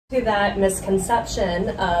To that misconception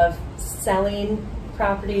of selling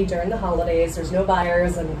property during the holidays, there's no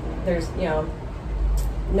buyers and there's,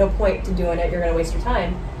 no point to doing it, you're going to waste your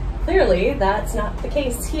time. Clearly, that's not the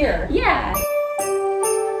case here. Yeah.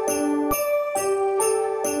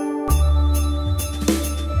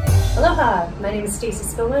 Aloha, my name is Stacy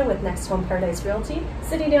Spillman with Next Home Paradise Realty.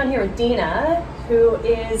 Sitting down here with Dena, who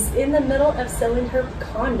is in the middle of selling her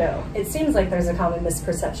condo. It seems like there's a common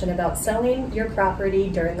misperception about selling your property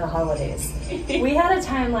during the holidays. We had a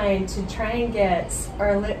timeline to try and get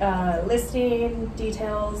our listing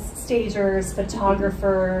details, stagers,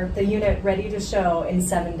 photographer, the unit ready to show in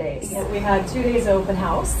 7 days. We had 2 days open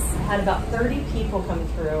house, had about 30 people come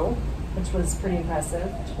through, which was pretty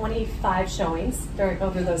impressive. 25 showings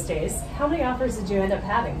over those days. How many offers did you end up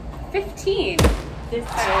having? 15. 15.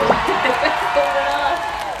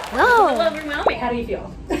 Whoa. A little overwhelming. How do you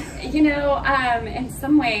feel? In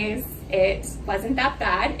some ways it wasn't that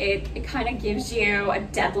bad. It kind of gives you a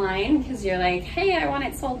deadline because you're like, hey, I want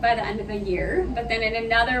it sold by the end of the year. But then in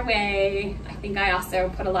another way, I think I also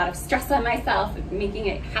put a lot of stress on myself making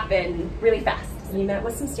it happen really fast. You met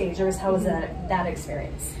with some stagers. How was that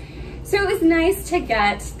experience? So it was nice to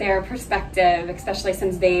get their perspective, especially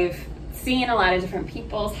since they've seen a lot of different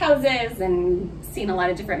people's houses and seen a lot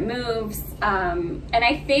of different moves. And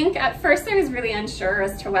I think at first I was really unsure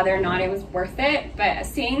as to whether or not it was worth it, but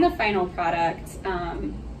seeing the final product,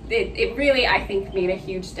 it really, I think, made a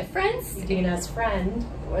huge difference. Dena's friend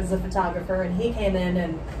was a photographer and he came in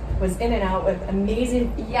and was in and out with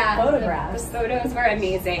amazing photographs. The photos were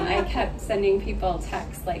amazing. I kept sending people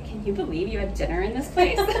texts like, can you believe you had dinner in this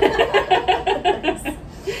place?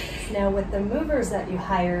 Now with the movers that you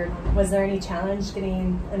hired, was there any challenge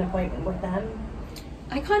getting an appointment with them?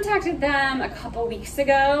 I contacted them a couple weeks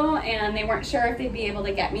ago and they weren't sure if they'd be able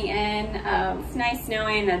to get me in. It's nice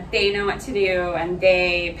knowing that they know what to do and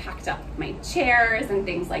they packed up my chairs and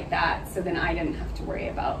things like that, so then I didn't have to worry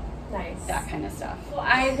about that kind of stuff. Well,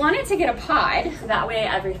 I wanted to get a pod, so that way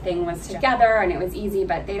everything was together and it was easy,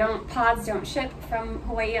 but pods don't ship from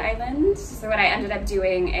Hawaii Island. So what I ended up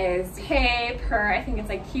doing is pay per, I think it's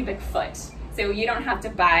like cubic foot. So you don't have to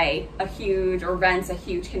buy a huge or rent a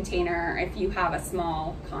huge container if you have a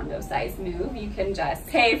small condo size move. You can just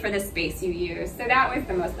pay for the space you use. So that was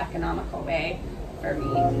the most economical way for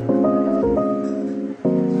me.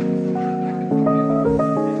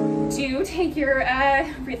 Do take your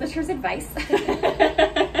realtor's advice.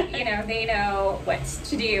 They know what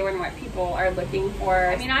to do and what people are looking for.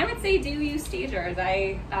 I mean, I would say do use stagers.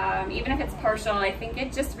 Even if it's partial, I think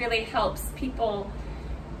it just really helps people.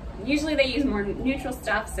 Usually they use more neutral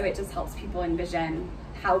stuff, so it just helps people envision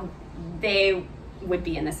how they would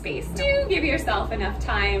be in the space. Do give yourself enough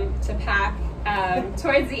time to pack.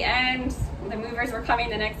 Towards the end, the movers were coming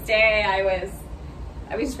the next day. I was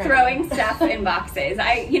throwing stuff in boxes.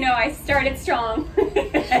 I started strong,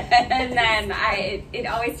 and then it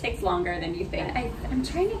always takes longer than you think. I'm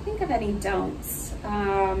trying to think of any don'ts.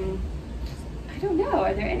 I don't know.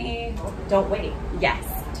 Are there any? Don't wait. Yes.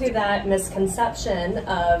 To that misconception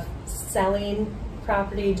of selling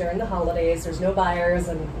property during the holidays, there's no buyers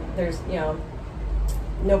and there's,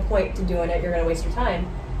 no point to doing it, you're going to waste your time.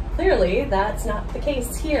 Clearly, that's not the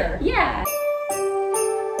case here. Yeah.